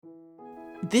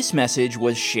This message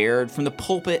was shared from the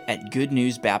pulpit at Good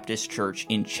News Baptist Church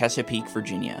in Chesapeake,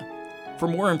 Virginia. For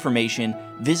more information,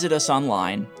 visit us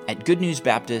online at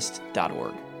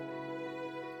goodnewsbaptist.org.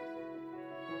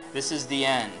 This is the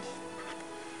end,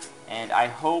 and I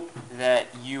hope that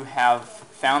you have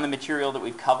found the material that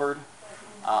we've covered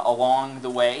along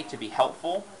the way to be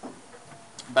helpful.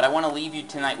 But I want to leave you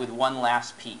tonight with one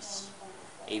last piece,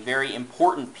 a very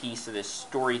important piece of this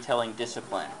storytelling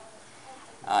discipline.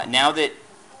 Now that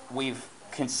we've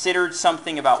considered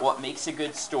something about what makes a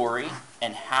good story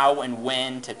and how and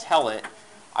when to tell it,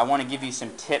 I want to give you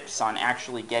some tips on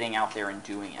actually getting out there and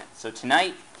doing it. So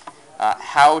tonight,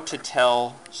 how to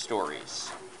tell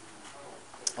stories.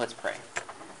 Let's pray.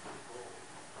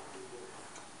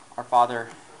 Our Father,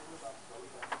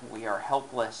 we are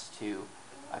helpless to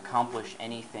accomplish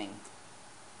anything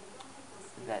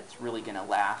that's really going to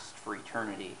last for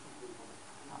eternity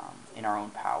in our own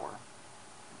power.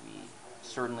 We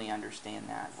certainly understand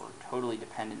that. We're totally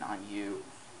dependent on you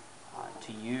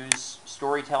to use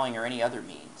storytelling or any other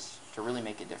means to really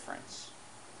make a difference.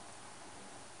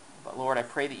 But Lord, I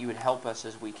pray that you would help us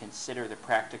as we consider the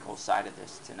practical side of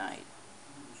this tonight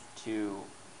to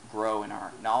grow in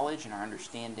our knowledge and our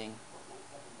understanding.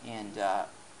 And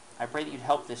I pray that you'd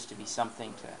help this to be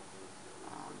something to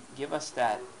give us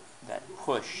that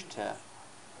push to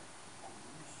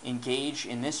engage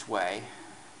in this way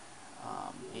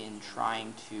in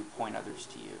trying to point others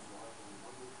to you.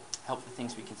 Help the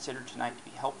things we consider tonight to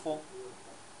be helpful,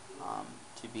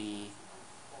 to be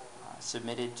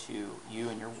submitted to you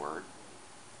and your word.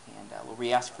 And Lord,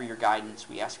 we ask for your guidance,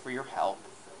 we ask for your help,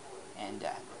 and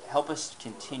help us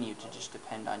continue to just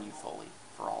depend on you fully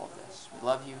for all of this. We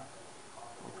love you.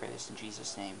 We pray this in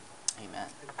Jesus' name. Amen.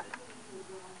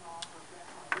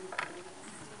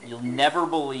 You'll never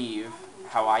believe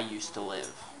how I used to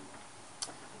live.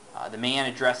 The man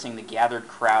addressing the gathered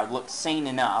crowd looked sane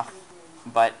enough,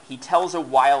 but he tells a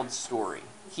wild story.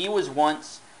 He was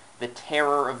once the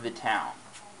terror of the town,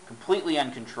 completely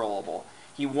uncontrollable.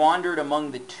 He wandered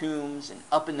among the tombs and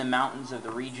up in the mountains of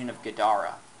the region of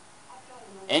Gadara.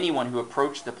 Anyone who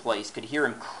approached the place could hear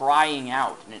him crying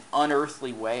out in an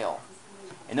unearthly wail.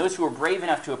 And those who were brave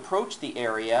enough to approach the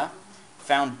area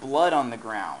found blood on the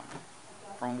ground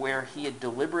from where he had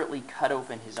deliberately cut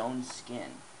open his own skin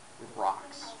with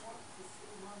rocks.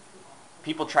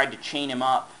 People tried to chain him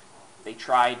up. They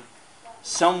tried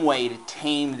some way to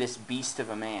tame this beast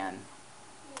of a man.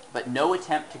 But no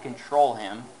attempt to control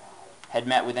him had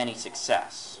met with any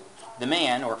success. The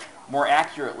man, or more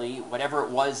accurately, whatever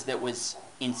it was that was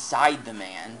inside the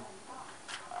man,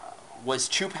 was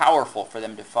too powerful for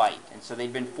them to fight. And so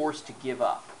they'd been forced to give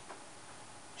up,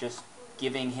 just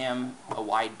giving him a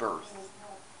wide berth.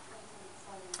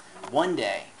 One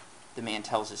day, the man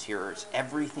tells his hearers,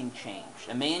 everything changed.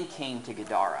 A man came to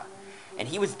Gadara, and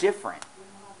he was different.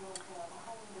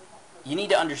 You need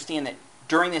to understand that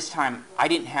during this time, I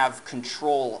didn't have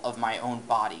control of my own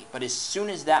body. But as soon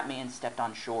as that man stepped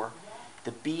on shore,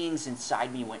 the beings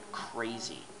inside me went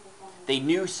crazy. They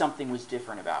knew something was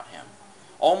different about him.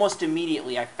 Almost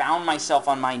immediately, I found myself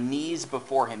on my knees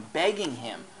before him, begging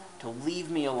him to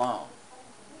leave me alone.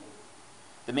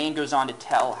 The man goes on to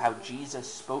tell how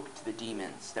Jesus spoke to the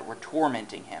demons that were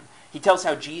tormenting him. He tells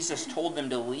how Jesus told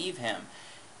them to leave him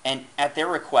and, at their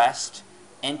request,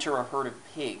 enter a herd of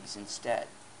pigs instead.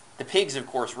 The pigs, of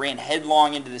course, ran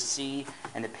headlong into the sea,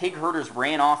 and the pig herders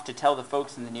ran off to tell the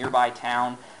folks in the nearby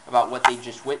town about what they'd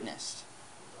just witnessed.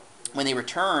 When they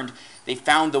returned, they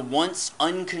found the once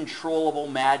uncontrollable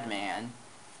madman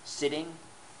sitting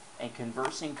and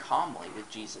conversing calmly with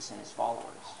Jesus and his followers.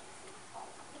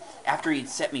 After he'd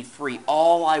set me free,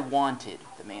 all I wanted,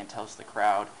 the man tells the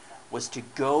crowd, was to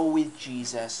go with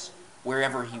Jesus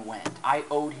wherever he went. I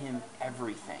owed him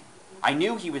everything. I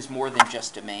knew he was more than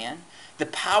just a man. The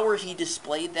power he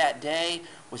displayed that day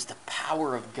was the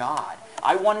power of God.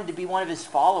 I wanted to be one of his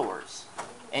followers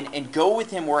and go with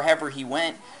him wherever he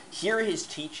went, hear his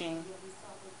teaching.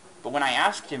 But when I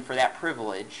asked him for that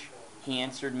privilege, he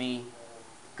answered me,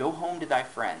 "Go home to thy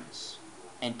friends,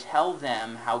 and tell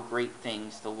them how great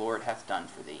things the Lord hath done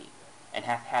for thee, and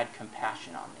hath had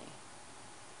compassion on thee."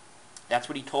 That's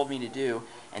what he told me to do,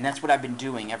 and that's what I've been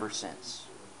doing ever since.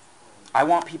 I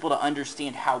want people to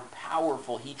understand how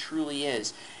powerful he truly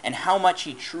is, and how much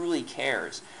he truly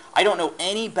cares. I don't know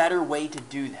any better way to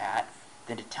do that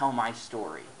than to tell my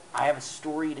story. I have a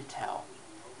story to tell,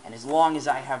 and as long as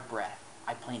I have breath,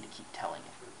 I plan to keep telling it.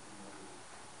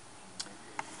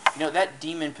 You know, that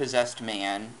demon-possessed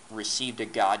man received a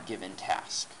God-given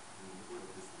task.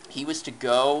 He was to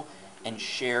go and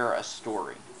share a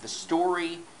story. The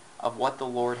story of what the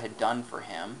Lord had done for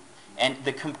him, and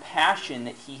the compassion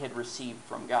that he had received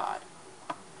from God.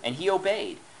 And he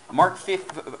obeyed. Mark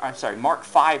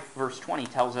 5, verse 20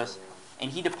 tells us,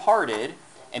 "And he departed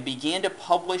and began to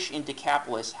publish in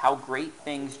Decapolis how great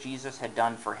things Jesus had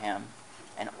done for him,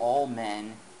 and all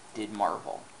men did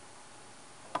marvel."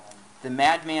 The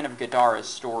madman of Gadara's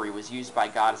story was used by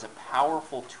God as a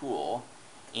powerful tool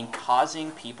in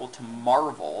causing people to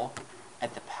marvel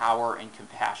at the power and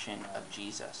compassion of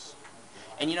Jesus.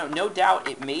 And no doubt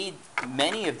it made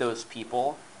many of those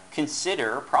people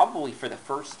consider, probably for the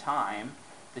first time,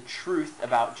 the truth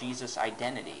about Jesus'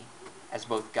 identity as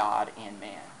both God and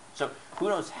man. So who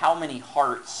knows how many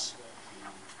hearts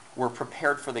were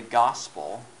prepared for the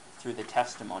gospel through the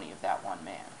testimony of that one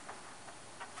man.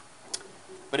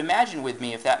 But imagine with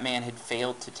me if that man had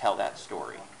failed to tell that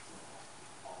story.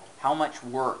 How much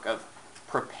work of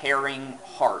preparing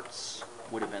hearts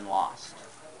would have been lost.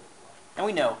 And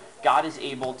we know God is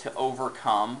able to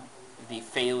overcome the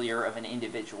failure of an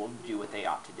individual to do what they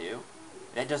ought to do.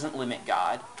 That doesn't limit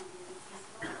God.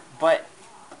 But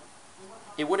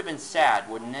it would have been sad,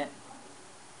 wouldn't it,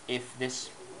 if this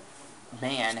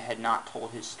man had not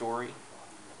told his story?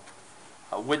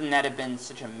 Wouldn't that have been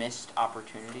such a missed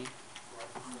opportunity?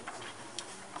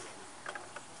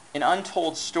 An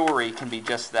untold story can be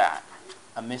just that,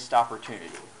 a missed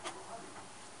opportunity.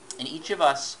 And each of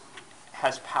us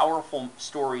has powerful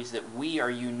stories that we are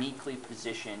uniquely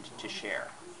positioned to share.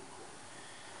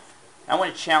 I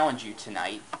want to challenge you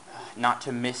tonight not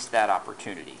to miss that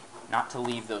opportunity, not to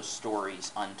leave those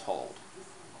stories untold.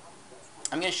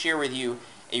 I'm going to share with you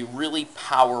a really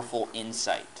powerful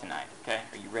insight tonight, okay?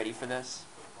 Are you ready for this?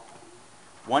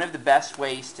 One of the best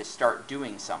ways to start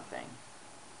doing something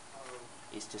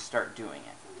is to start doing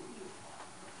it.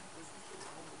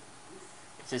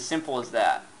 It's as simple as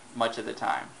that, much of the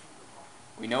time.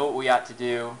 We know what we ought to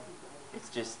do. It's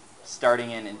just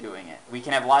starting in and doing it. We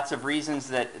can have lots of reasons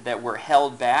that we're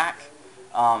held back.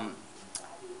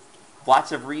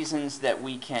 Lots of reasons that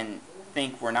we can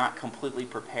think we're not completely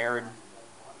prepared.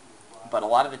 But a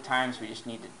lot of the times we just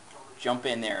need to jump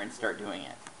in there and start doing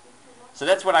it. So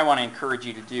that's what I want to encourage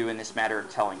you to do in this matter of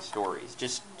telling stories.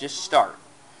 Just start.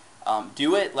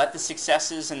 Do it. Let the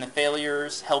successes and the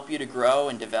failures help you to grow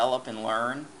and develop and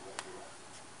learn.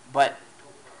 But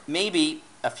maybe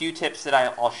a few tips that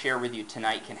I'll share with you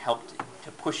tonight can help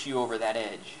to push you over that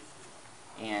edge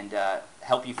and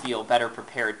help you feel better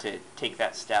prepared to take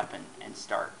that step and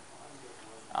start.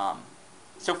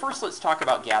 So first, let's talk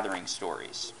about gathering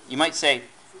stories. You might say,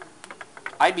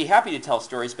 I'd be happy to tell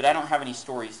stories, but I don't have any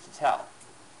stories to tell.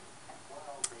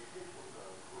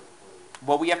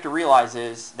 What we have to realize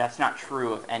is that's not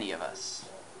true of any of us.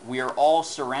 We are all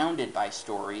surrounded by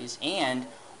stories, and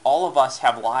all of us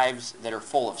have lives that are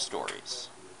full of stories.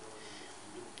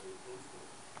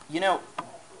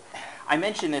 I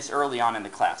mentioned this early on in the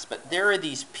class, but there are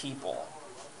these people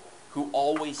who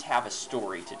always have a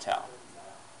story to tell.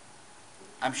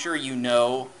 I'm sure you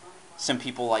know some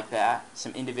people like that.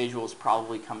 Some individuals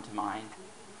probably come to mind.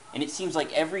 And it seems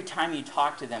like every time you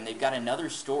talk to them, they've got another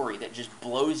story that just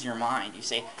blows your mind. You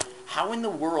say, how in the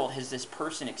world has this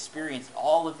person experienced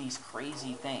all of these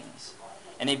crazy things?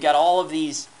 And they've got all of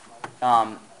these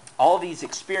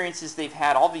experiences they've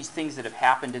had, all these things that have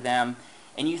happened to them.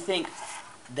 And you think,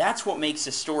 that's what makes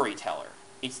a storyteller.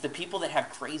 It's the people that have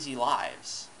crazy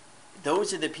lives.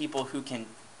 Those are the people who can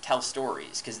tell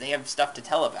stories because they have stuff to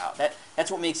tell about.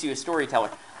 That's what makes you a storyteller.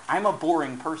 I'm a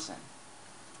boring person.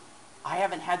 I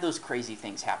haven't had those crazy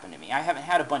things happen to me. I haven't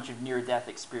had a bunch of near-death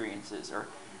experiences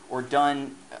or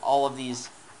done all of these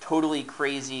totally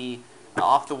crazy,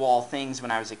 off-the-wall things when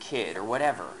I was a kid or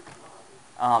whatever.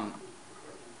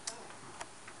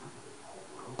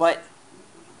 But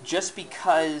just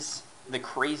because the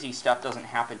crazy stuff doesn't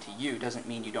happen to you doesn't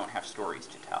mean you don't have stories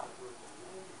to tell.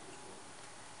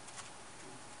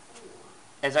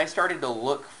 As I started to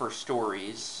look for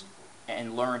stories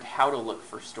and learned how to look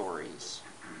for stories,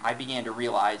 I began to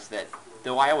realize that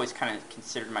though I always kind of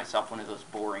considered myself one of those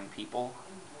boring people,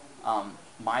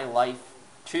 my life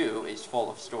too is full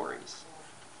of stories.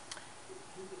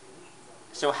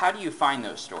 So how do you find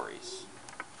those stories?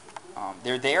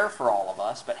 They're there for all of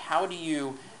us, but how do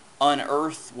you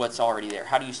unearth what's already there?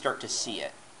 How do you start to see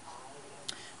it?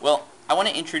 Well, I want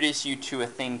to introduce you to a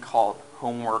thing called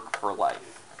homework for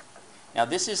life. Now,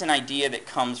 this is an idea that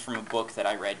comes from a book that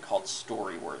I read called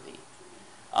Storyworthy.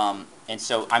 And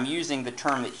so I'm using the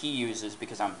term that he uses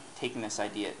because I'm taking this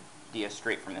idea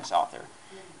straight from this author.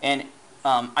 And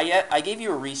I gave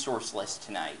you a resource list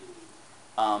tonight.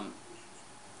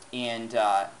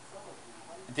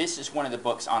 This is one of the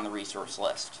books on the resource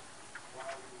list.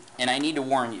 And I need to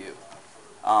warn you,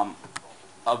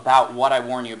 about what I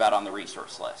warn you about on the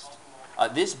resource list.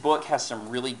 This book has some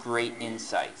really great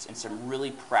insights and some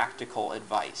really practical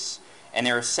advice. And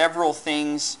there are several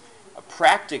things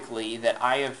practically that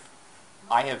I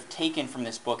have taken from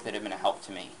this book that have been a help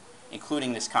to me,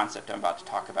 including this concept I'm about to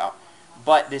talk about.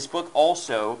 But this book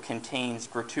also contains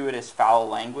gratuitous foul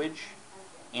language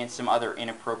and some other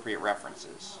inappropriate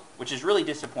references, which is really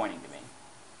disappointing to me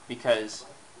because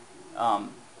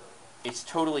it's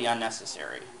totally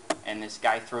unnecessary. And this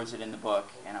guy throws it in the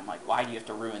book, and I'm like, why do you have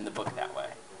to ruin the book that way?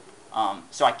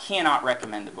 So I cannot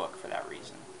recommend the book for that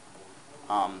reason.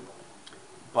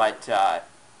 But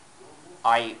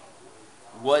I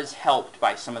was helped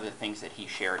by some of the things that he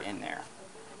shared in there,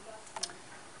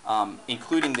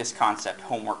 including this concept,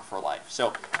 homework for life.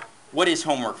 So what is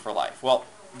homework for life? Well,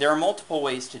 there are multiple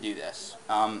ways to do this.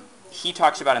 He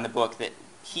talks about in the book that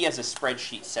he has a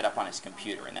spreadsheet set up on his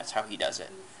computer, and that's how he does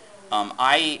it.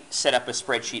 I set up a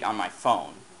spreadsheet on my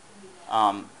phone.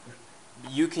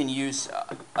 You can use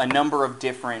a number of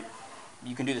different,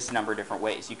 you can do this a number of different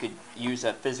ways. You could use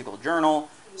a physical journal,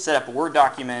 set up a Word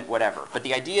document, whatever. But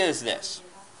the idea is this.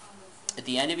 At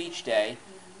the end of each day,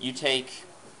 you take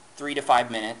 3 to 5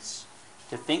 minutes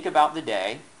to think about the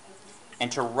day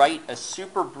and to write a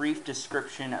super brief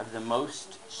description of the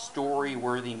most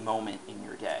story-worthy moment in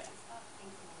your day.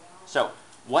 So,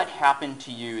 what happened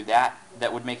to you that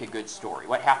would make a good story?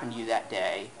 What happened to you that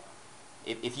day?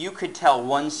 If you could tell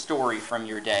one story from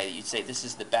your day, you'd say, this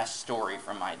is the best story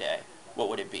from my day, what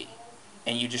would it be?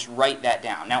 And you just write that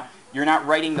down. Now, you're not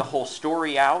writing the whole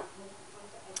story out.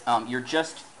 You're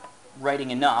just writing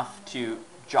enough to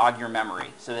jog your memory,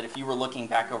 so that if you were looking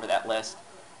back over that list,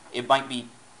 it might be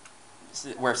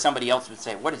where somebody else would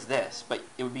say, what is this? But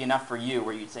it would be enough for you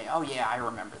where you'd say, oh yeah, I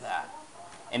remember that.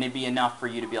 And it'd be enough for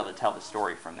you to be able to tell the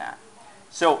story from that.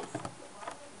 So,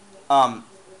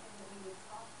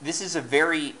 this is a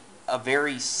very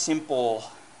simple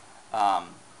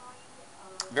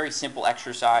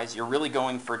exercise. You're really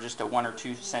going for just a 1 or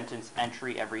 2 sentence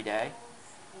entry every day.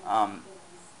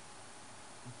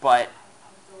 But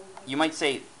you might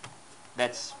say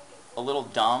that's a little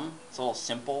dumb. It's a little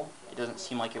simple. It doesn't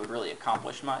seem like it would really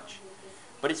accomplish much.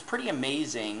 But it's pretty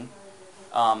amazing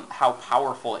how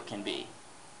powerful it can be.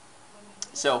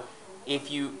 So if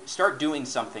you start doing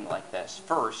something like this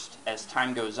first, as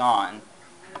time goes on,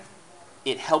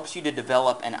 it helps you to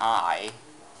develop an eye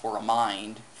or a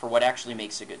mind for what actually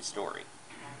makes a good story.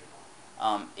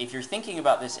 If you're thinking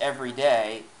about this every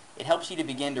day, it helps you to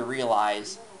begin to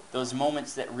realize those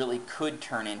moments that really could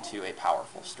turn into a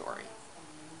powerful story,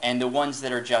 and the ones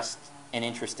that are just an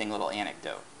interesting little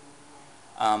anecdote.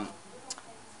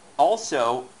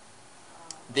 Also,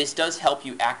 this does help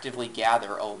you actively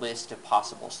gather a list of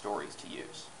possible stories to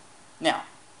use. Now,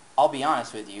 I'll be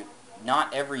honest with you,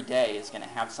 not every day is going to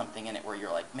have something in it where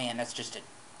you're like, man,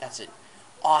 that's an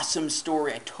awesome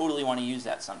story. I totally want to use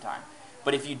that sometime.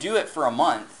 But if you do it for a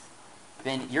month,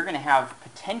 then you're going to have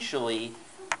potentially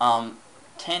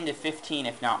 10 to 15,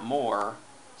 if not more,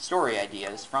 story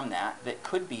ideas from that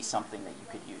could be something that you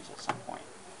could use at some point.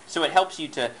 So it helps you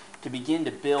to begin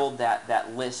to build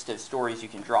that list of stories you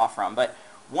can draw from. But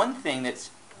one thing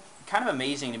that's kind of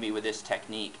amazing to me with this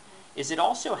technique is it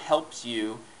also helps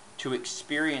you to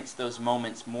experience those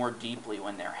moments more deeply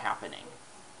when they're happening.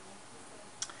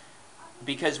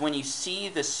 Because when you see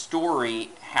the story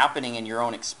happening in your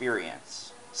own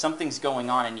experience, something's going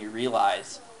on and you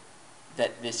realize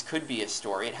that this could be a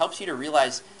story, it helps you to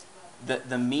realize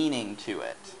the meaning to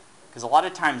it. Because a lot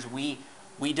of times we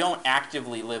don't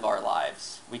actively live our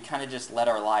lives. We kind of just let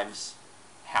our lives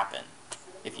happen,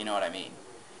 if you know what I mean.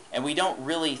 And we don't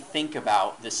really think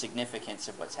about the significance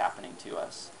of what's happening to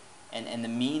us and the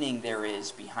meaning there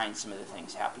is behind some of the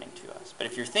things happening to us. But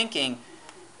if you're thinking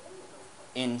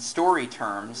in story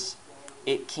terms,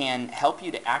 it can help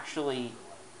you to actually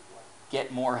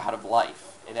get more out of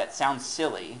life. That sounds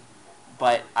silly,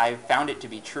 but I've found it to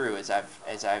be true as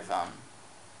I've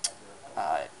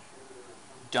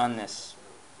done this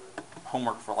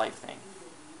homework for life thing.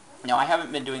 Now, I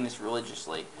haven't been doing this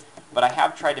religiously, but I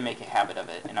have tried to make a habit of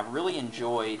it, and I've really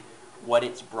enjoyed what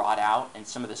it's brought out and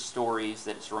some of the stories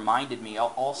that it's reminded me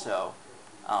also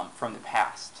from the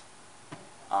past.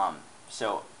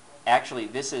 So actually,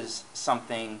 this is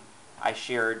something I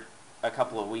shared a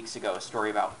couple of weeks ago, a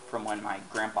story about from when my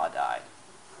grandpa died.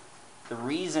 The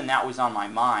reason that was on my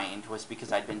mind was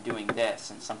because I'd been doing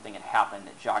this and something had happened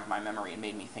that jogged my memory and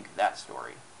made me think of that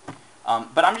story.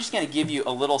 But I'm just going to give you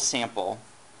a little sample,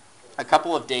 a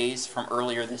couple of days from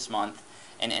earlier this month,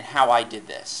 and how I did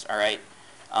this, all right?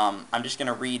 I'm just going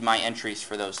to read my entries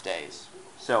for those days.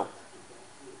 So,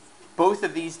 Both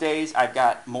of these days, I've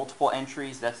got multiple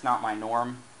entries. That's not my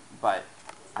norm, but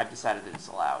I've decided that it's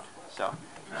allowed. So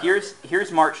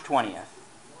here's March 20th.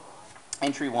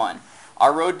 Entry 1.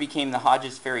 Our road became the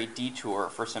Hodges Ferry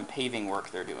detour for some paving work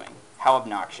they're doing. How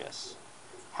obnoxious.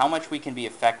 How much we can be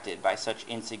affected by such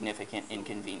insignificant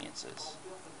inconveniences.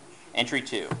 Entry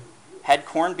 2. Had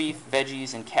corned beef,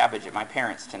 veggies, and cabbage at my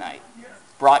parents' tonight.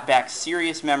 Brought back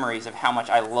serious memories of how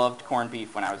much I loved corned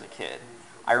beef when I was a kid.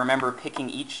 I remember picking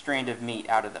each strand of meat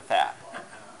out of the fat.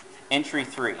 Entry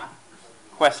 3.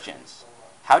 Questions.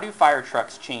 How do fire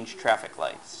trucks change traffic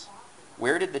lights?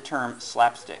 Where did the term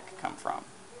slapstick come from?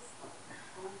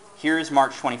 Here is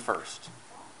March 21st.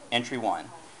 Entry 1.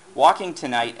 Walking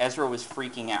tonight, Ezra was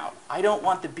freaking out. I don't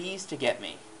want the bees to get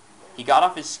me. He got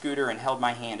off his scooter and held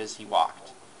my hand as he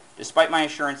walked. Despite my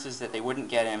assurances that they wouldn't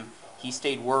get him, he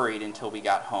stayed worried until we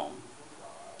got home.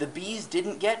 The bees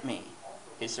didn't get me.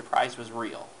 His surprise was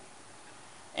real.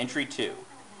 Entry 2.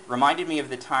 Reminded me of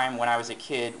the time when I was a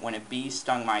kid when a bee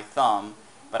stung my thumb,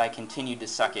 but I continued to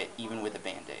suck it even with a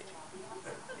Band-Aid.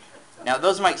 Now,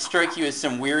 those might strike you as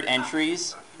some weird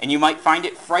entries, and you might find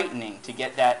it frightening to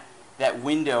get that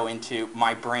window into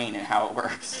my brain and how it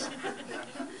works.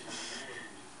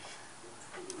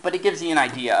 But it gives you an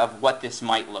idea of what this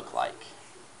might look like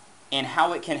and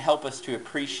how it can help us to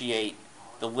appreciate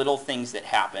the little things that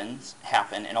happen,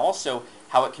 and also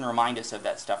how it can remind us of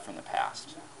that stuff from the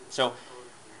past. So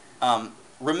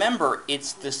remember,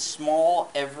 it's the small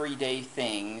everyday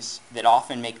things that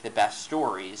often make the best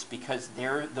stories, because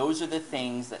those are the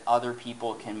things that other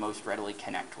people can most readily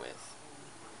connect with.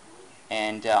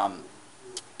 And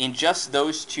in just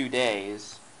those 2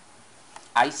 days,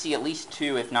 I see at least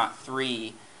 2, if not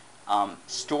 3,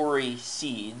 story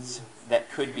seeds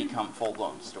that could become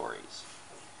full-blown stories.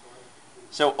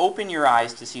 So open your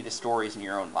eyes to see the stories in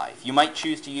your own life. You might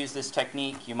choose to use this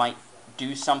technique. You might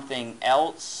do something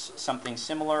else, something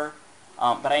similar.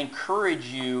 But I encourage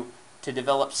you to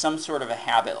develop some sort of a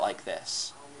habit like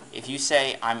this. If you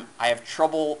say, I have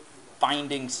trouble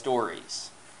finding stories,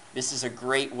 this is a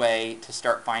great way to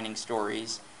start finding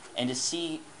stories and to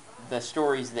see the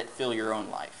stories that fill your own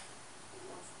life.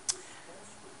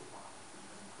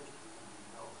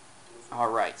 All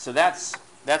right, so that's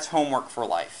homework for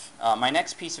life. My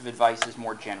next piece of advice is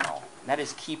more general, and that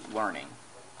is keep learning.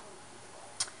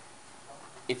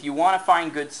 If you want to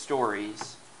find good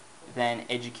stories, then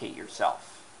educate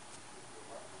yourself.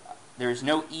 There's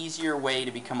no easier way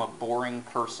to become a boring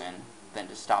person than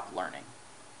to stop learning.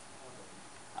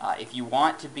 If you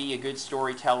want to be a good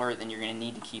storyteller, then you're going to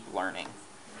need to keep learning.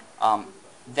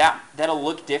 That'll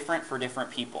look different for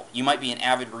different people. You might be an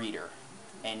avid reader,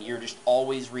 and you're just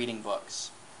always reading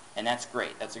books. And that's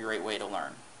great. That's a great way to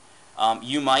learn.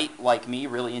 You might, like me,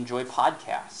 really enjoy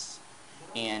podcasts.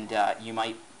 And you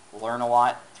might learn a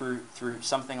lot through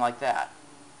something like that.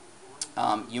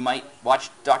 You might watch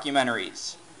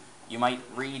documentaries. You might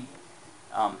read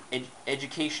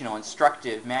educational,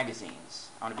 instructive magazines.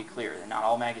 I want to be clear that not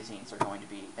all magazines are going to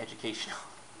be educational.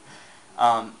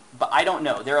 But I don't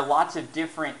know. There are lots of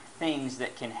different things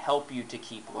that can help you to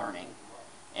keep learning.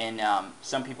 And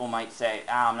some people might say,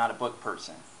 I'm not a book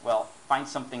person. Well, find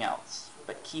something else.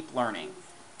 But keep learning.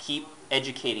 Keep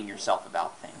educating yourself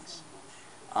about things.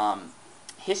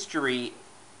 History,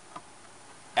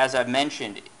 as I've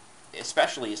mentioned,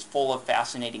 especially is full of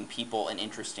fascinating people and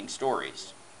interesting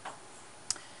stories.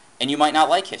 And you might not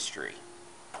like history.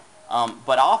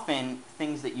 But often,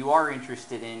 things that you are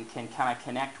interested in can kind of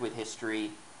connect with history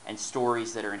and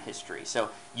stories that are in history. So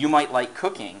you might like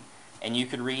cooking, and you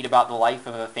could read about the life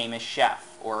of a famous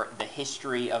chef or the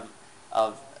history of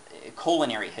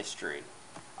culinary history.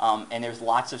 And there's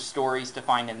lots of stories to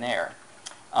find in there.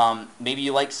 Maybe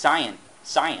you like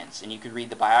science, and you could read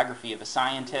the biography of a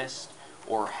scientist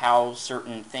or how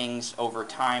certain things over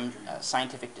time,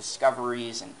 scientific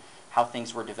discoveries and how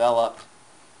things were developed.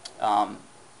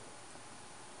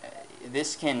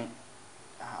 This can,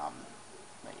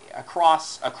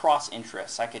 across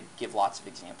interests, I could give lots of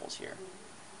examples here.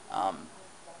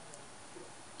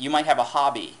 You might have a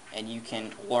hobby, and you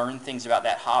can learn things about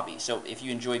that hobby. So if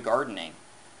you enjoy gardening,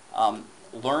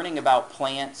 learning about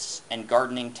plants and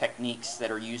gardening techniques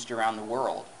that are used around the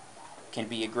world can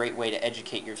be a great way to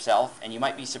educate yourself, and you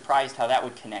might be surprised how that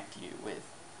would connect you with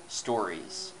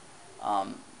stories,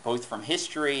 both from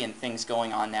history and things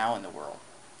going on now in the world.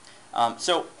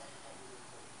 So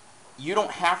you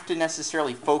don't have to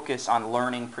necessarily focus on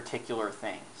learning particular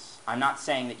things. I'm not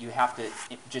saying that you have to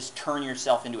just turn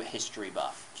yourself into a history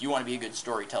buff. If you want to be a good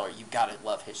storyteller, you've got to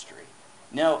love history.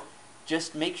 No,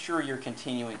 just make sure you're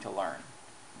continuing to learn.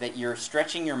 that you're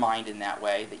stretching your mind in that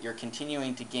way, that you're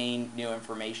continuing to gain new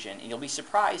information. And you'll be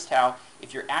surprised how,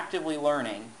 if you're actively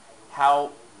learning,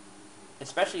 how,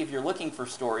 especially if you're looking for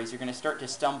stories, you're going to start to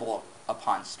stumble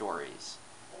upon stories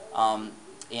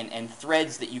and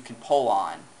threads that you can pull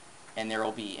on, and there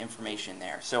will be information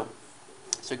there. So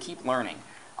keep learning.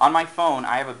 On my phone,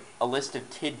 I have a list of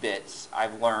tidbits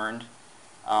I've learned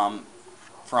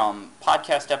from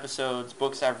podcast episodes,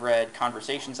 books I've read,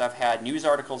 conversations I've had, news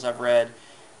articles I've read,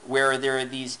 where there are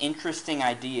these interesting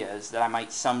ideas that I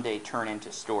might someday turn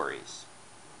into stories.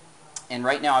 And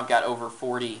right now I've got over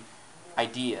 40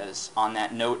 ideas on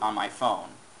that note on my phone.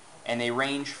 And they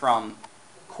range from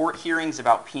court hearings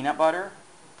about peanut butter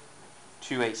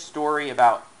to a story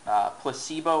about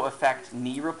placebo effect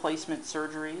knee replacement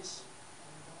surgeries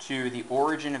to the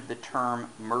origin of the term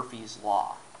Murphy's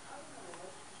Law.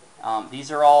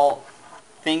 These are all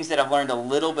things that I've learned a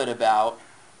little bit about,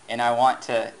 and I want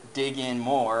to dig in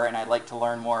more, and I'd like to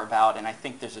learn more about, and I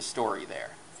think there's a story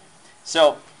there.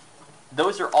 So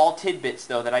those are all tidbits,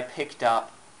 though, that I picked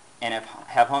up and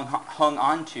have hung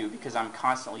on to because I'm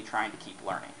constantly trying to keep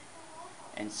learning.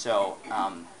 And so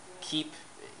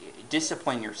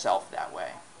discipline yourself that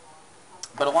way.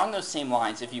 But along those same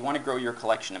lines, if you want to grow your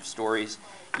collection of stories,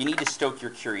 you need to stoke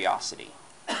your curiosity.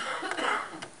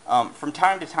 From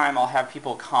time to time, I'll have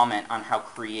people comment on how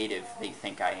creative they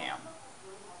think I am.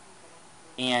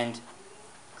 And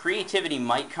creativity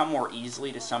might come more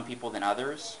easily to some people than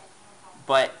others,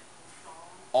 but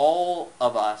all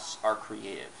of us are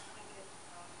creative.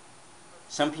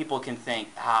 Some people can think,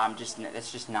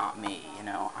 that's just not me.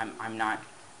 I'm not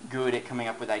good at coming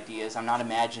up with ideas. I'm not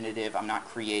imaginative. I'm not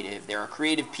creative. There are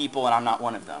creative people, and I'm not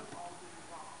one of them.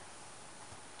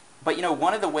 But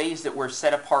one of the ways that we're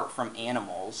set apart from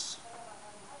animals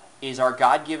is our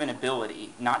God-given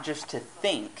ability not just to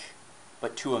think,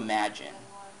 but to imagine.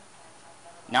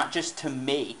 Not just to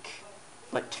make,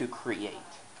 but to create.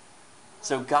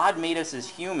 So God made us as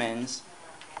humans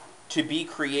to be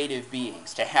creative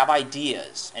beings, to have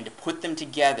ideas and to put them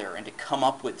together and to come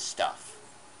up with stuff.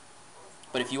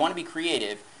 But if you want to be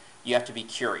creative, you have to be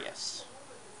curious.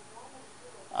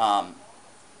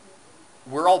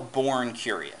 We're all born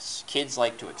curious. Kids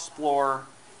like to explore.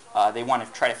 They want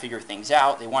to try to figure things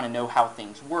out. They want to know how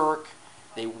things work.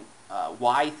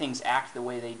 Why things act the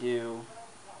way they do.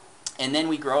 And then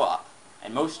we grow up.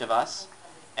 And most of us,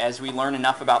 as we learn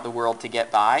enough about the world to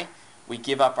get by, we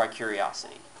give up our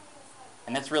curiosity.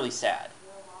 And that's really sad.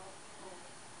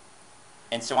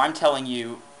 And so I'm telling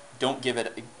you, don't give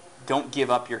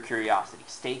up your curiosity.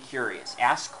 Stay curious.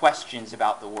 Ask questions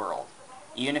about the world.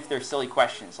 Even if they're silly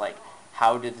questions like,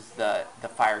 how does the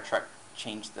fire truck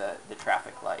change the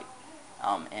traffic light?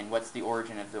 And what's the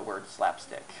origin of the word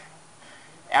slapstick?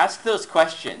 Ask those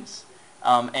questions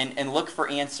and look for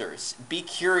answers. Be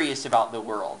curious about the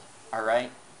world, all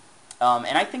right?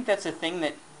 And I think that's a thing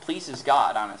that pleases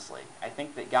God, honestly. I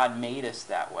think that God made us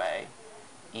that way,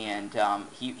 and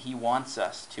He wants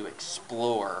us to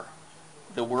explore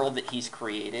the world that He's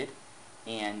created.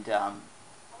 And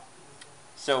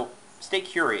so stay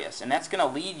curious, and that's going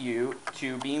to lead you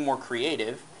to being more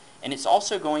creative, and it's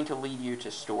also going to lead you to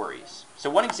stories.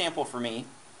 So one example for me,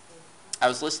 I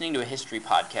was listening to a history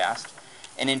podcast,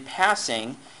 and in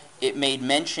passing, it made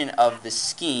mention of the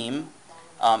scheme.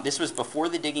 This was before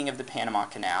the digging of the Panama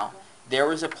Canal. There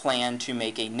was a plan to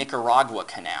make a Nicaragua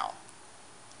Canal,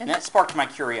 and that sparked my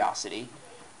curiosity.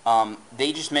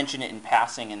 They just mentioned it in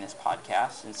passing in this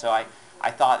podcast, and so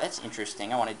I thought, that's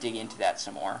interesting. I want to dig into that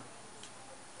some more.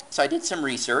 So I did some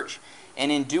research,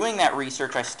 and in doing that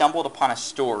research, I stumbled upon a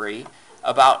story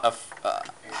about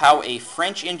how a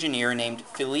French engineer named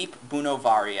Philippe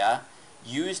Bonavaria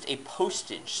used a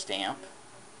postage stamp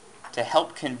to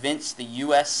help convince the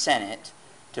U.S. Senate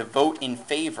to vote in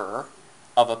favor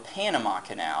of a Panama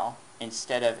Canal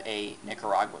instead of a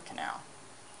Nicaragua Canal.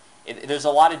 There's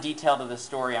a lot of detail to the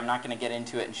story. I'm not going to get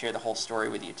into it and share the whole story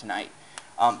with you tonight.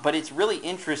 But it's really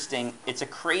interesting. It's a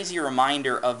crazy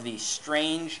reminder of the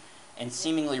strange and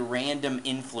seemingly random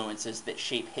influences that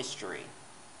shape history.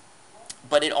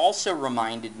 But it also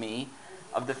reminded me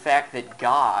of the fact that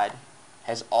God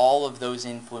has all of those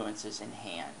influences in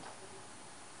hand.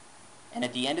 And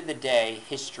at the end of the day,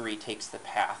 history takes the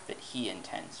path that He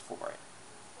intends for it.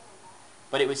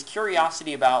 But it was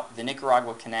curiosity about the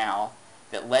Nicaragua Canal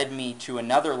that led me to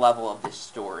another level of this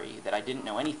story that I didn't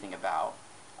know anything about,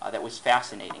 that was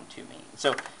fascinating to me.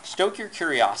 So stoke your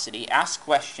curiosity, ask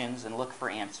questions, and look for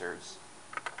answers.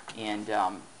 And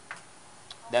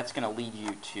that's going to lead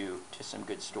you to some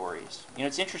good stories.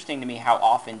 It's interesting to me how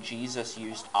often Jesus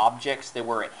used objects that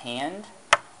were at hand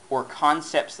or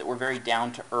concepts that were very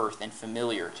down to earth and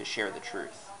familiar to share the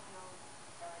truth.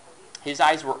 His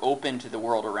eyes were open to the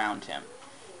world around him.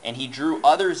 And he drew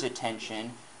others'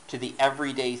 attention to the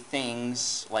everyday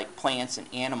things like plants and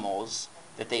animals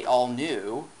that they all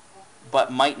knew,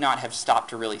 but might not have stopped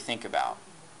to really think about.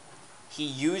 He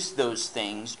used those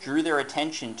things, drew their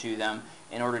attention to them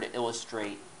in order to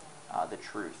illustrate the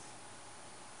truth.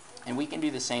 And we can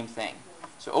do the same thing.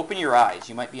 So open your eyes.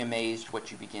 You might be amazed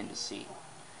what you begin to see.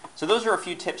 So those are a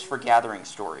few tips for gathering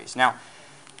stories. Now,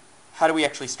 how do we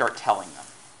actually start telling them?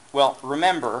 Well,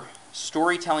 remember,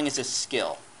 storytelling is a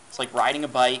skill. It's like riding a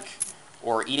bike,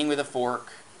 or eating with a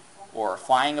fork, or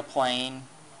flying a plane,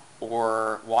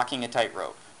 or walking a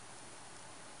tightrope.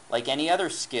 Like any other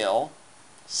skill,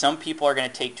 some people are going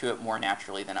to take to it more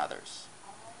naturally than others.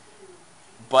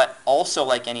 But also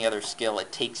like any other skill,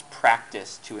 it takes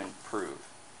practice to improve.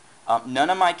 None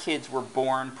of my kids were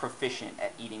born proficient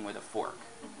at eating with a fork.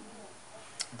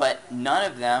 But none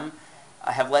of them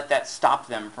have let that stop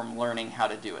them from learning how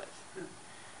to do it.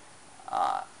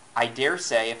 I dare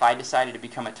say if I decided to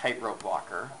become a tightrope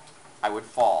walker, I would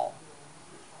fall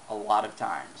a lot of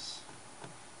times.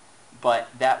 But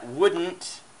that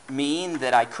wouldn't mean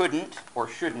that I couldn't or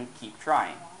shouldn't keep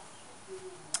trying.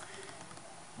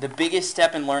 The biggest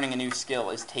step in learning a new skill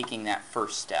is taking that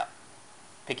first step.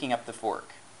 Picking up the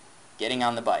fork, getting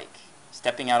on the bike,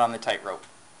 stepping out on the tightrope.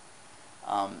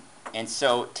 And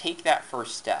so take that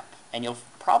first step, and you'll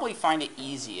probably find it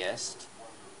easiest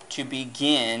to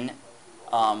begin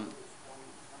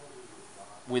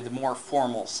with a more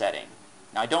formal setting.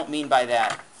 Now, I don't mean by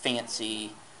that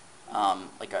fancy,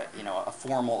 like a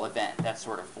formal event, that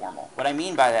sort of formal. What I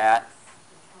mean by that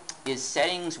is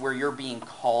settings where you're being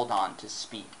called on to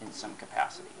speak in some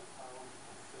capacity.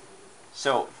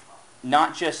 So,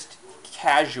 not just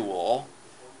casual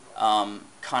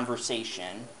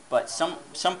conversation, but some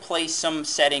place, some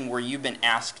setting where you've been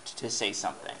asked to say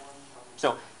something.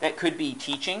 So that could be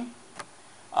teaching.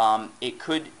 It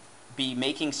could be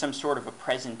making some sort of a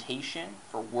presentation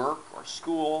for work or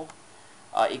school.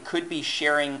 It could be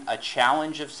sharing a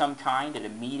challenge of some kind at a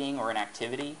meeting or an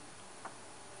activity.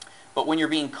 But when you're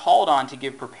being called on to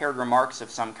give prepared remarks of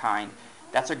some kind,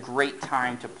 that's a great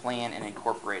time to plan and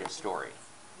incorporate a story.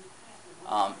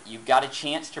 You've got a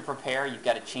chance to prepare. You've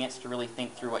got a chance to really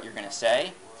think through what you're going to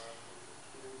say.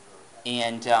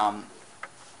 And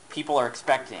people are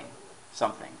expecting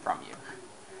something from you.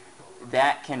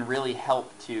 That can really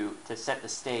help to set the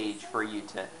stage for you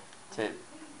to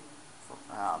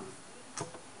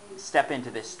step into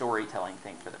this storytelling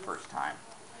thing for the first time.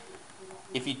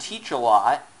 If you teach a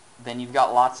lot, then you've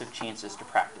got lots of chances to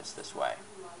practice this way.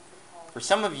 For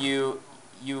some of you,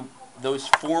 those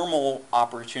formal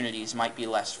opportunities might be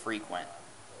less frequent,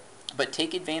 but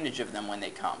take advantage of them when they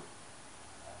come.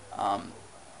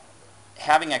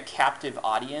 Having a captive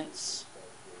audience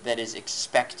that is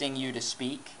expecting you to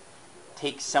speak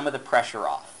takes some of the pressure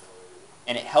off,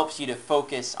 and it helps you to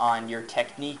focus on your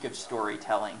technique of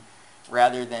storytelling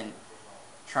rather than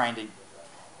trying to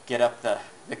get up the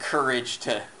courage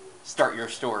to start your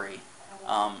story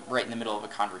right in the middle of a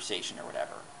conversation or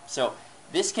whatever. So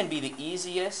this can be the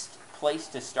easiest place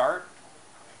to start,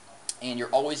 and you're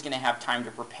always going to have time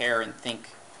to prepare and think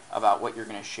about what you're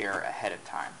going to share ahead of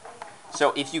time.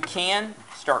 So if you can,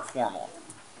 start formal.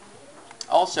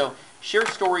 Also, share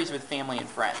stories with family and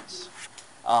friends.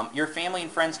 Your family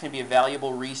and friends can be a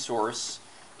valuable resource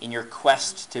in your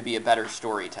quest to be a better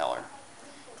storyteller.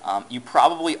 You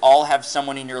probably all have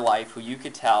someone in your life who you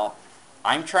could tell,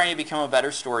 I'm trying to become a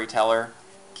better storyteller.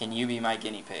 Can you be my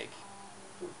guinea pig?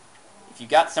 If you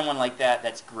got someone like that,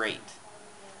 that's great.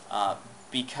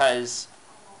 Because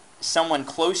someone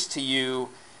close to you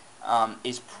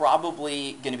is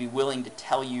probably going to be willing to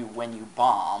tell you when you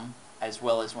bomb as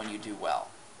well as when you do well.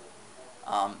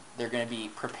 They're going to be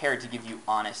prepared to give you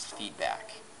honest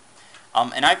feedback.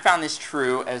 And I've found this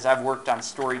true as I've worked on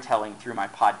storytelling through my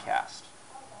podcast.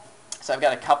 So I've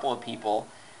got a couple of people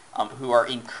who are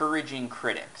encouraging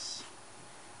critics.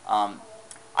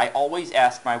 I always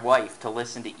ask my wife to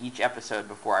listen to each episode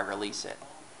before I release it.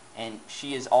 And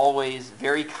she is always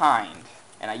very kind,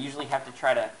 and I usually have to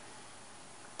try to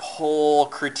pull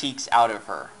critiques out of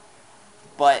her.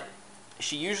 But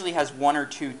she usually has one or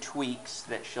two tweaks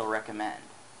that she'll recommend.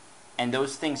 And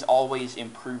those things always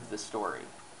improve the story.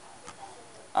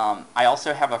 I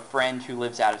also have a friend who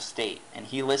lives out of state, and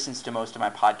he listens to most of my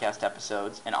podcast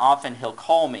episodes, and often he'll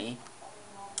call me,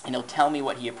 and he'll tell me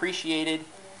what he appreciated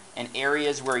and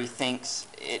areas where he thinks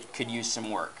it could use some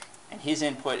work. And his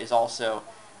input is also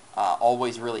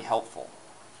always really helpful.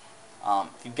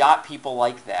 If you've got people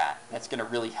like that, that's going to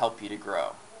really help you to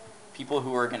grow. People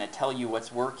who are going to tell you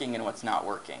what's working and what's not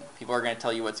working. People are going to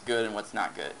tell you what's good and what's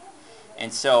not good.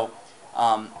 And so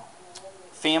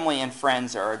family and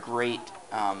friends are a great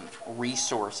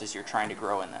resource as you're trying to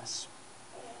grow in this.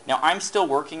 Now, I'm still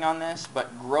working on this,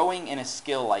 but growing in a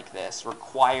skill like this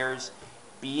requires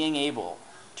being able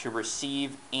to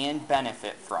receive and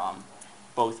benefit from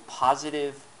both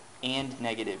positive and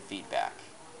negative feedback.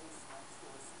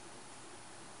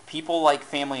 People like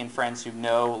family and friends who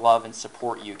know, love, and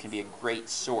support you can be a great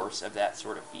source of that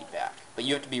sort of feedback, but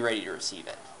you have to be ready to receive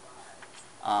it.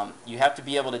 You have to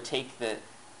be able to take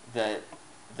the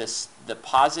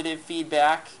positive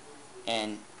feedback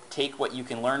and take what you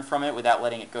can learn from it without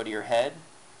letting it go to your head.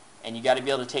 And you got to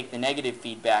be able to take the negative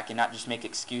feedback and not just make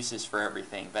excuses for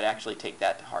everything, but actually take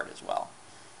that to heart as well.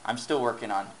 I'm still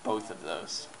working on both of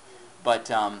those.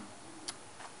 But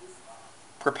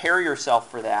prepare yourself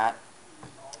for that.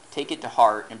 Take it to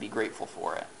heart and be grateful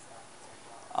for it.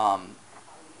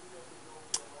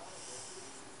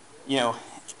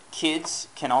 Kids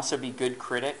can also be good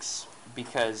critics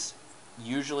because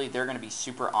usually they're going to be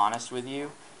super honest with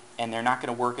you, and they're not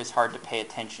going to work as hard to pay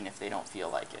attention if they don't feel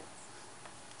like it.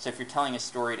 So if you're telling a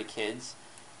story to kids,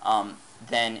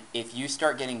 then if you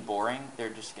start getting boring, they're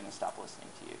just going to stop listening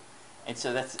to you. And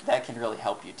so that can really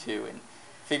help you too in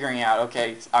figuring out,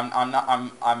 okay,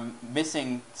 I'm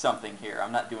missing something here.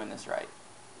 I'm not doing this right.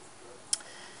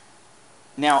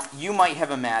 Now, you might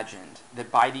have imagined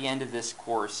that by the end of this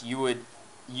course, you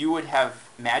would have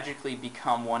magically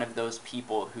become one of those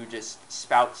people who just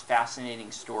spouts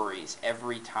fascinating stories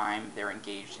every time they're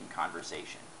engaged in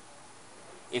conversation.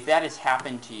 If that has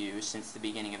happened to you since the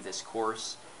beginning of this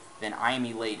course, then I am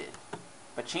elated.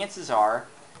 But chances are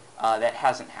that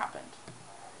hasn't happened.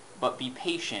 But be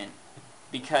patient,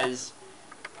 because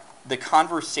the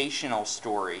conversational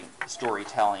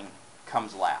storytelling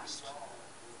comes last.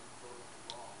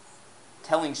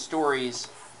 Telling stories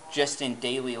just in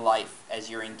daily life as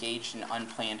you're engaged in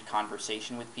unplanned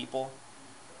conversation with people,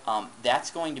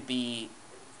 that's going to be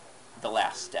the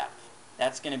last step.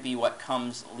 That's going to be what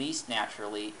comes least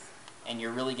naturally, and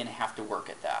you're really going to have to work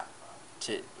at that,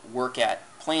 to work at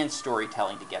planned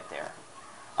storytelling to get there.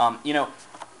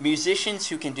 Musicians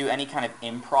who can do any kind of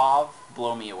improv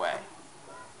blow me away.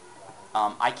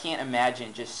 I can't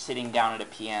imagine just sitting down at a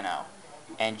piano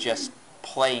and just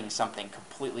playing something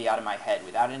completely out of my head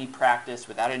without any practice,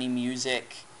 without any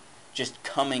music, just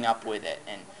coming up with it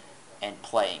and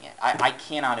playing it. I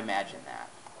cannot imagine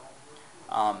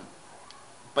that.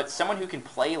 But someone who can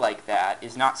play like that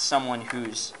is not someone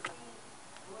who's...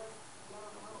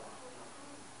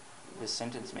 This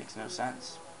sentence makes no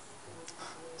sense.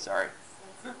 Sorry.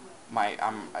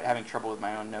 I'm having trouble with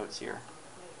my own notes here.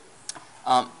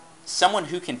 Someone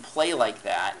who can play like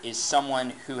that is someone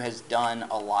who has done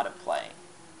a lot of playing.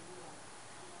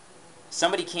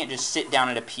 Somebody can't just sit down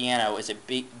at a piano as a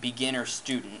beginner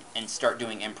student and start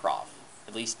doing improv,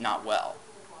 at least not well.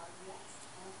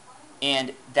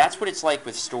 And that's what it's like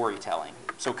with storytelling.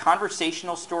 So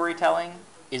conversational storytelling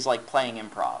is like playing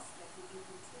improv.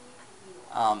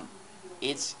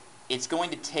 It's going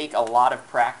to take a lot of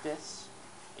practice.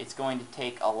 It's going to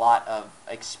take a lot of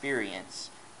experience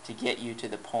to get you to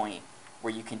the point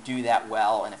where you can do that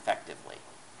well and effectively.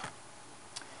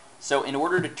 So in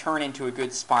order to turn into a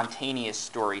good spontaneous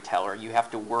storyteller, you have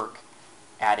to work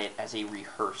at it as a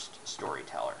rehearsed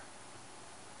storyteller.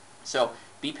 So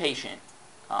be patient.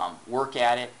 Work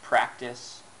at it,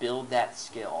 practice, build that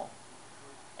skill.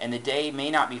 And the day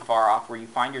may not be far off where you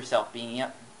find yourself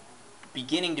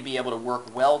beginning to be able to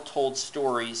work well-told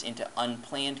stories into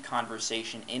unplanned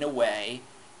conversation in a way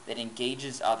that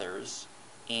engages others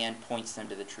and points them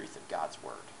to the truth of God's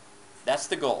Word. That's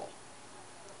the goal,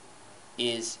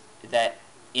 is that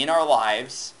in our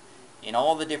lives, in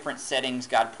all the different settings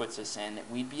God puts us in,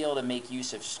 that we'd be able to make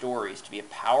use of stories to be a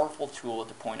powerful tool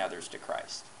to point others to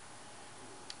Christ.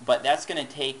 But that's going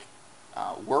to take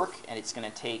work, and it's going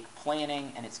to take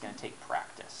planning, and it's going to take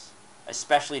practice,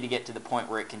 especially to get to the point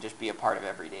where it can just be a part of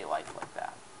everyday life like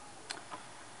that.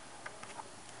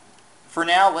 For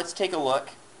now, let's take a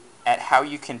look at how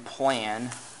you can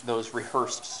plan those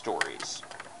rehearsed stories.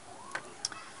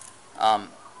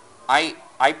 I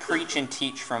preach and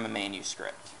teach from a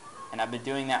manuscript, and I've been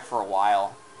doing that for a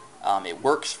while. It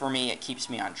works for me. It keeps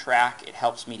me on track. It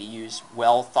helps me to use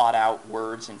well thought out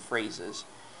words and phrases.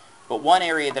 But one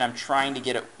area that I'm trying to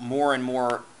get more and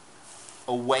more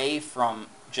away from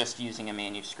just using a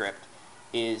manuscript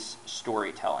is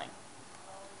storytelling.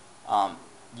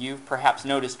 You've perhaps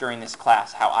noticed during this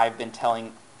class how I've been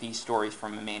telling these stories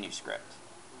from a manuscript,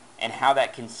 and how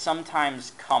that can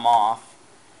sometimes come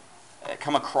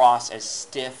across as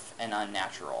stiff and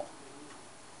unnatural.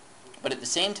 But at the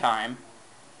same time,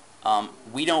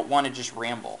 we don't want to just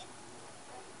ramble.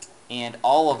 And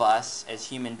all of us as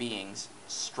human beings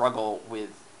struggle with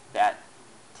that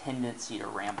tendency to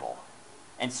ramble.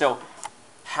 And so,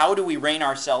 how do we rein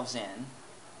ourselves in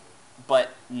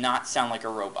but not sound like a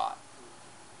robot?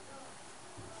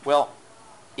 Well,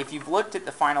 if you've looked at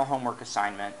the final homework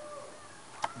assignment,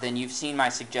 then you've seen my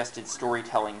suggested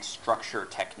storytelling structure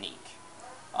technique.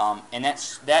 And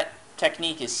that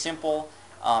technique is simple.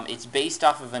 It's based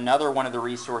off of another one of the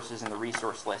resources in the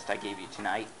resource list I gave you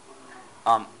tonight.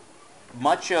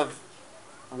 Much of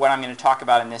what I'm going to talk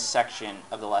about in this section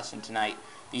of the lesson tonight,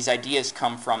 these ideas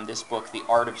come from this book, The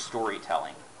Art of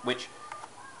Storytelling, which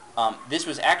this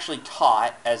was actually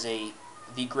taught as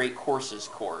the Great Courses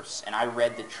course, and I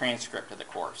read the transcript of the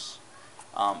course.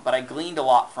 But I gleaned a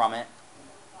lot from it,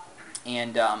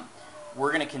 and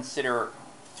we're going to consider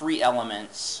 3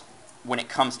 elements when it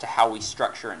comes to how we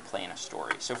structure and plan a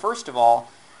story. So first of all,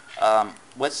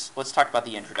 let's talk about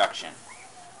the introduction.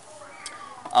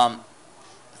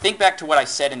 Think back to what I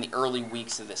said in the early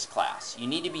weeks of this class. You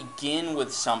need to begin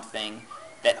with something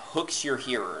that hooks your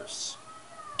hearers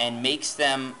and makes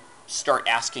them start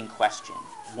asking questions,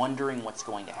 wondering what's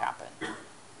going to happen.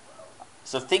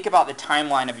 So think about the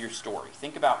timeline of your story.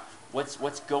 Think about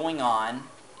what's going on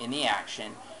in the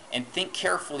action, and think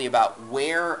carefully about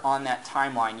where on that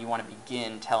timeline you want to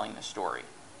begin telling the story.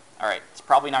 All right, it's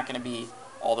probably not going to be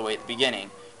all the way at the beginning.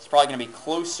 It's probably going to be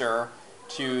closer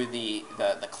to the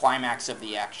climax of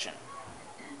the action.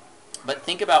 But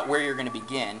think about where you're going to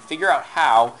begin. Figure out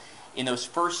how, in those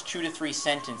first 2 to 3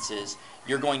 sentences,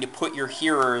 you're going to put your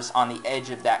hearers on the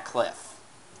edge of that cliff.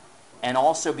 And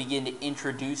also begin to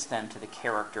introduce them to the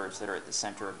characters that are at the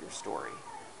center of your story.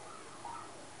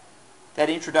 That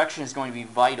introduction is going to be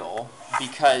vital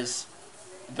because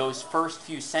those first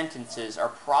few sentences are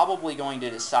probably going to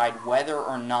decide whether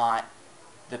or not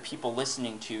the people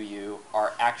listening to you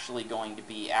are actually going to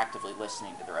be actively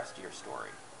listening to the rest of your story.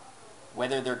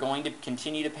 Whether they're going to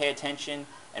continue to pay attention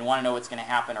and want to know what's going to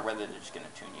happen, or whether they're just going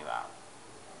to tune you out.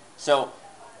 So,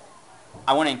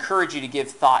 I want to encourage you to give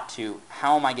thought to,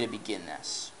 how am I going to begin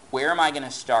this? Where am I going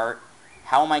to start?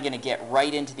 How am I going to get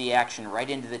right into the action, right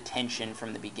into the tension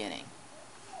from the beginning?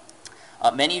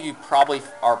 Many of you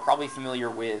are probably familiar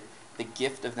with The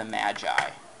Gift of the Magi.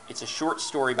 It's a short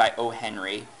story by O.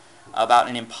 Henry about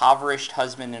an impoverished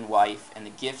husband and wife and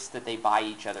the gifts that they buy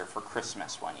each other for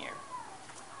Christmas one year.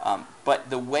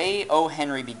 But the way O.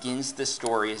 Henry begins the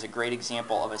story is a great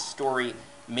example of a story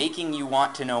making you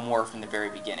want to know more from the very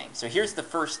beginning. So here's the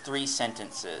first 3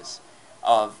 sentences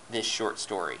of this short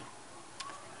story.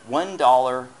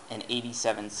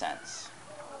 $1.87.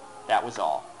 That was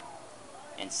all.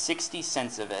 And 60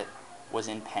 cents of it was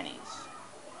in pennies.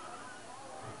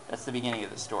 That's the beginning of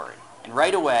the story. And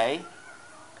right away,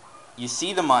 you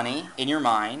see the money in your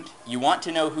mind. You want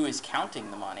to know who is counting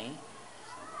the money,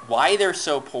 why they're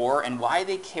so poor, and why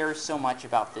they care so much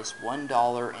about this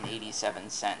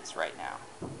 $1.87 right now.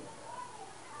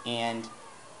 And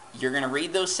you're going to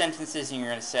read those sentences and you're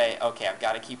going to say, okay, I've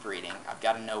got to keep reading. I've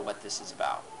got to know what this is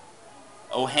about.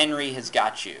 O. Henry has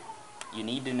got you. You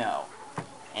need to know.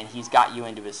 And he's got you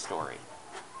into his story.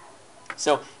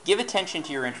 So give attention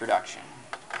to your introduction,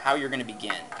 how you're going to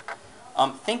begin.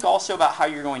 Think also about how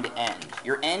you're going to end.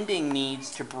 Your ending needs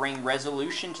to bring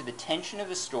resolution to the tension of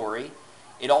the story.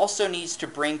 It also needs to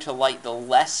bring to light the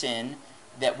lesson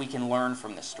that we can learn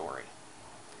from the story.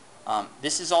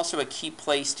 This is also a key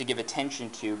place to give attention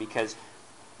to, because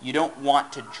you don't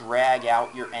want to drag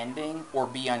out your ending or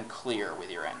be unclear with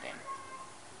your ending.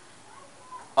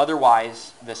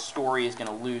 Otherwise, the story is going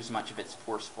to lose much of its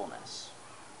forcefulness.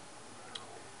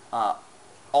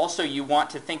 Also, you want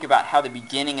to think about how the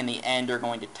beginning and the end are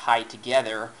going to tie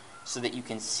together so that you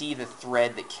can see the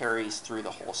thread that carries through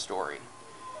the whole story.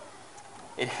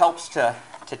 It helps to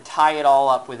tie it all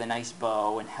up with a nice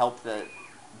bow and help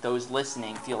those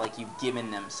listening feel like you've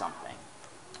given them something.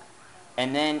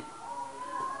 And then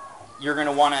you're going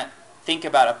to want to think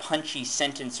about a punchy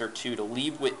sentence or two to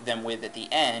leave them with at the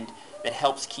end that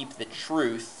helps keep the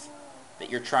truth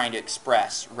that you're trying to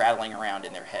express rattling around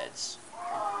in their heads.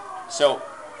 So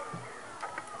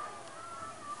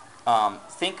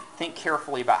think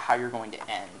carefully about how you're going to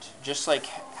end. Just like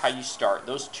how you start,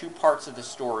 those 2 parts of the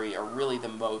story are really the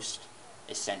most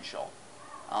essential.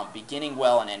 Beginning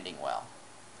well and ending well.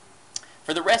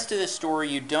 For the rest of the story,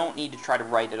 you don't need to try to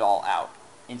write it all out.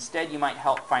 Instead, you might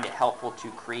find it helpful to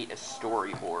create a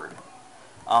storyboard.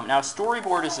 Now, a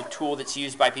storyboard is a tool that's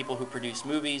used by people who produce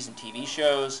movies and TV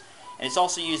shows, and it's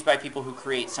also used by people who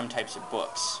create some types of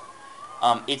books.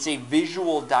 It's a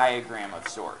visual diagram of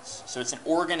sorts. So it's an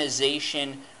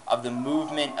organization of the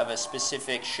movement of a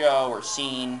specific show or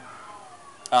scene.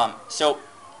 So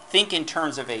think in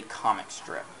terms of a comic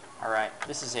strip. All right,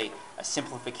 this is a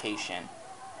simplification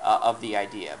of the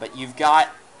idea. But you've got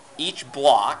each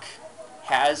block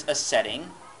has a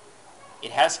setting,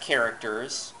 it has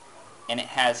characters, and it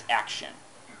has action.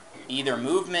 Either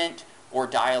movement or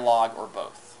dialogue or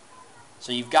both.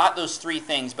 So you've got those three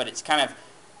things, but it's kind of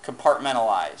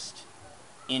compartmentalized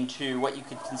into what you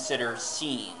could consider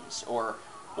scenes or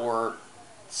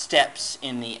steps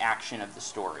in the action of the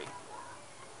story.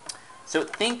 So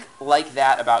think like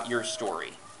that about your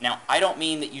story. Now, I don't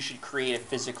mean that you should create a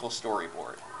physical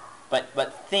storyboard,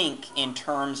 but think in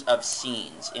terms of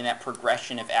scenes, in that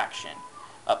progression of action.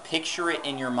 Picture it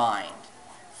in your mind.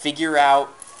 Figure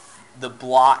out the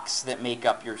blocks that make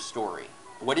up your story.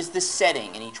 What is the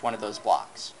setting in each one of those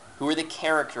blocks? Who are the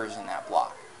characters in that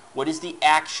block? What is the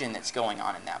action that's going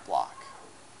on in that block?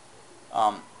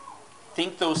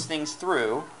 Think those things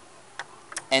through,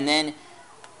 and then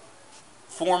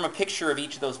form a picture of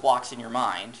each of those blocks in your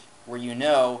mind where you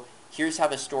know, here's how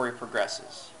the story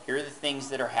progresses. Here are the things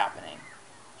that are happening.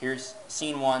 Here's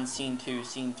scene 1, scene 2,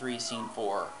 scene 3, scene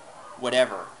 4,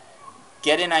 whatever.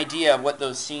 Get an idea of what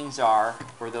those scenes are,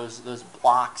 or those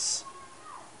blocks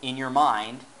in your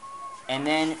mind, and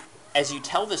then as you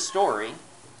tell the story,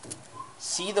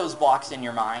 see those blocks in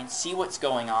your mind, see what's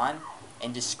going on,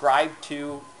 and describe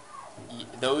to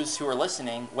those who are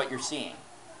listening what you're seeing.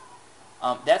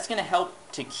 That's going to help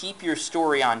to keep your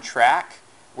story on track,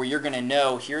 where you're going to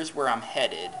know, here's where I'm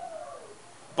headed,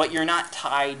 but you're not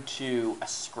tied to a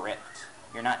script.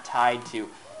 You're not tied to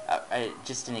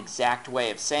just an exact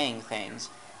way of saying things.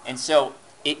 And so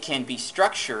it can be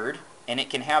structured, and it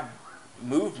can have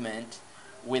movement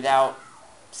without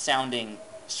sounding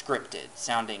scripted,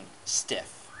 sounding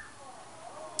stiff.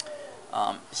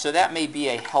 So that may be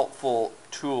a helpful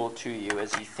tool to you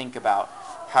as you think about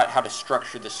how to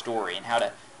structure the story and how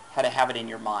to have it in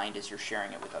your mind as you're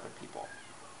sharing it with other people.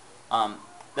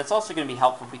 That's also going to be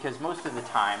helpful because most of the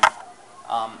time,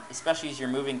 especially as you're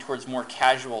moving towards more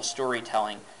casual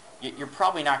storytelling, you're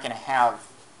probably not going to have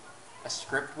a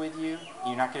script with you.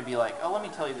 You're not going to be like, oh, let me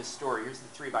tell you this story. Here's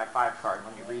the 3x5 card.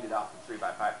 Let me read it off the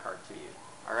 3x5 card to you.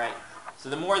 All right. So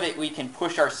the more that we can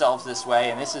push ourselves this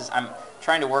way, and I'm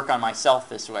trying to work on myself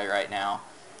this way right now,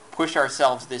 push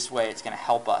ourselves this way, it's going to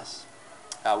help us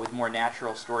with more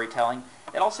natural storytelling.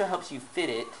 It also helps you fit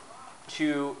it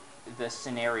to the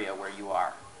scenario where you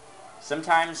are.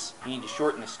 Sometimes you need to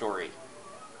shorten the story.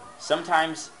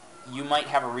 Sometimes you might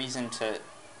have a reason to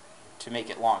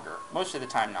make it longer. Most of the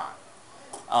time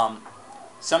not.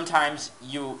 Sometimes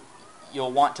you'll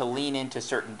want to lean into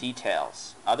certain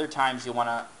details. Other times you'll want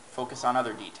to focus on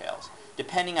other details.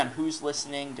 Depending on who's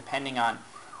listening, depending on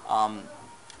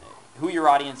who your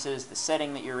audience is, the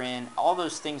setting that you're in, all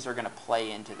those things are going to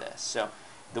play into this. So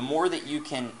the more that you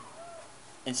can,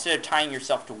 instead of tying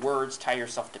yourself to words, tie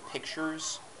yourself to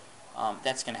pictures,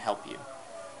 that's going to help you.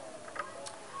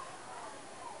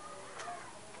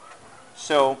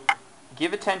 So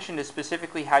give attention to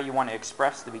specifically how you want to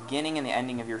express the beginning and the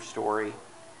ending of your story,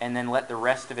 and then let the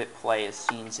rest of it play as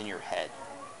scenes in your head.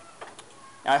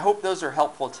 Now, I hope those are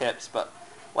helpful tips, but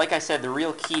like I said, the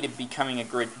real key to becoming a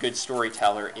good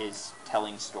storyteller is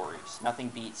telling stories. Nothing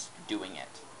beats doing it.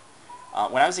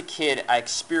 When I was a kid, I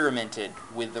experimented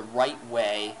with the right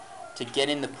way to get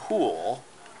in the pool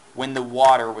when the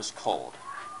water was cold.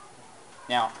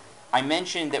 Now, I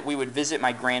mentioned that we would visit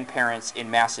my grandparents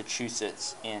in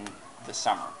Massachusetts in the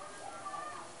summer.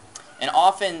 And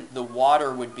often the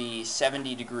water would be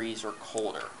 70 degrees or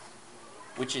colder,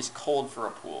 which is cold for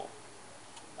a pool.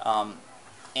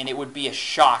 And it would be a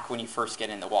shock when you first get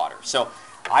in the water. So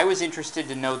I was interested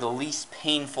to know the least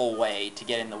painful way to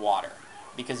get in the water,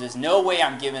 because there's no way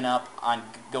I'm giving up on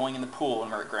going in the pool when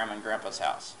we're at Grandma and Grandpa's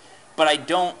house. But I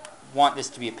don't want this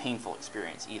to be a painful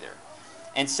experience either.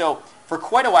 And so for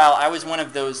quite a while, I was one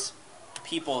of those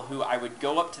people who I would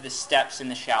go up to the steps in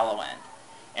the shallow end,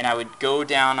 and I would go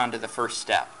down onto the first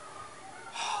step,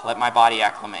 let my body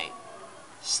acclimate,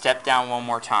 step down one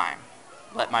more time,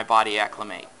 let my body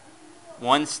acclimate.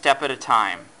 One step at a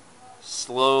time,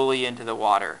 slowly into the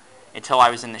water until I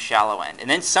was in the shallow end. And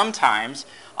then sometimes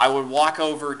I would walk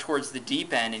over towards the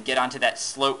deep end and get onto that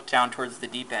slope down towards the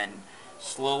deep end,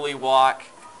 slowly walk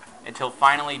until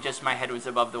finally just my head was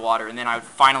above the water, and then I would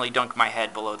finally dunk my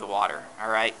head below the water.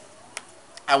 All right?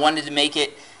 I wanted to make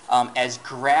it as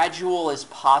gradual as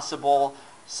possible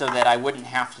so that I wouldn't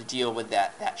have to deal with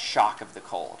that shock of the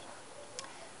cold.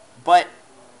 But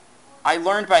I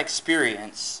learned by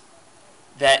experience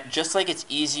that just like it's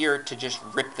easier to just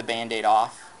rip the Band-Aid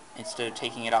off instead of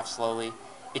taking it off slowly,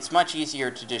 it's much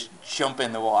easier to just jump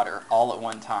in the water all at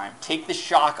one time. Take the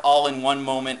shock all in one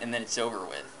moment, and then it's over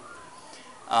with.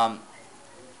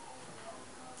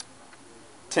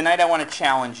 tonight I want to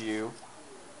challenge you.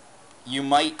 You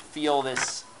might feel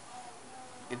this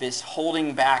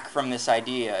holding back from this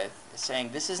idea, saying,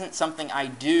 this isn't something I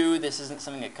do, this isn't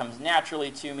something that comes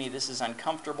naturally to me, this is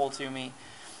uncomfortable to me.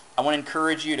 I want to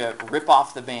encourage you to rip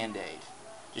off the Band-Aid.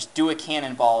 Just do a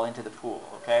cannonball into the pool,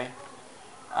 okay?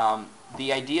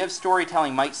 The idea of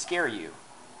storytelling might scare you.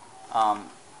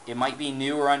 It might be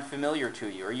new or unfamiliar to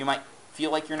you, or you might feel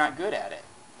like you're not good at it.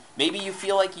 Maybe you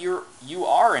feel like you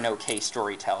are an okay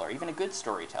storyteller, even a good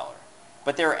storyteller.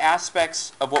 But there are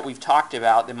aspects of what we've talked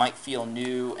about that might feel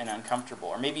new and uncomfortable.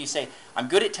 Or maybe you say, I'm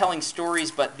good at telling stories,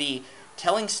 but the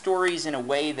telling stories in a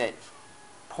way that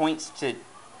points to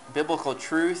biblical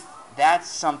truth, that's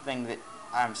something that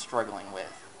I'm struggling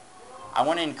with. I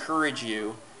want to encourage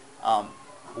you,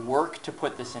 work to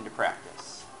put this into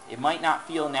practice. It might not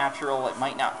feel natural, it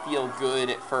might not feel good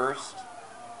at first,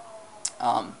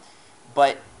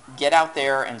 but get out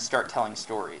there and start telling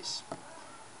stories.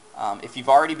 If you've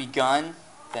already begun,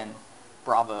 then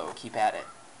bravo, keep at it.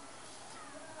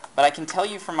 But I can tell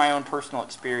you from my own personal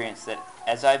experience that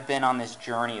as I've been on this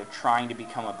journey of trying to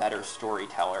become a better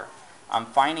storyteller, I'm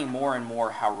finding more and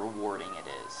more how rewarding it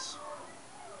is.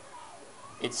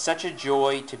 It's such a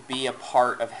joy to be a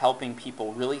part of helping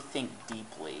people really think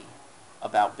deeply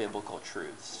about biblical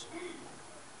truths.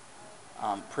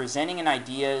 Presenting an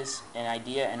idea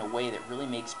in a way that really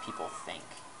makes people think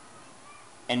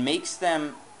and makes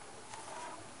them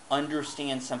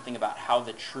understand something about how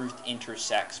the truth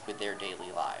intersects with their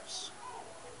daily lives.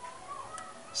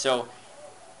 So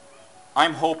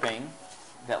I'm hoping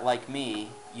that, like me,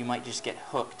 you might just get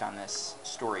hooked on this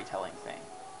storytelling thing.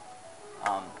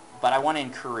 But I want to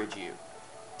encourage you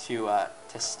to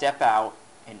step out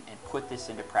and put this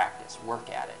into practice. Work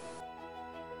at it.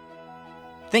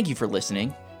 Thank you for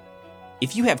listening.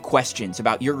 If you have questions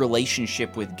about your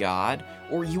relationship with God,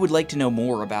 or you would like to know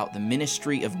more about the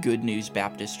ministry of Good News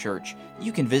Baptist Church,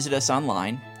 you can visit us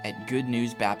online at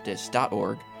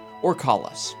goodnewsbaptist.org or call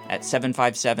us at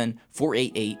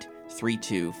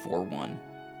 757-488-3241.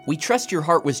 We trust your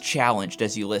heart was challenged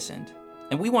as you listened,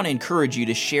 and we want to encourage you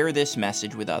to share this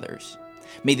message with others.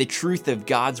 May the truth of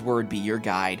God's Word be your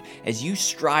guide as you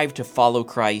strive to follow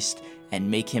Christ and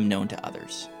make Him known to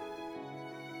others.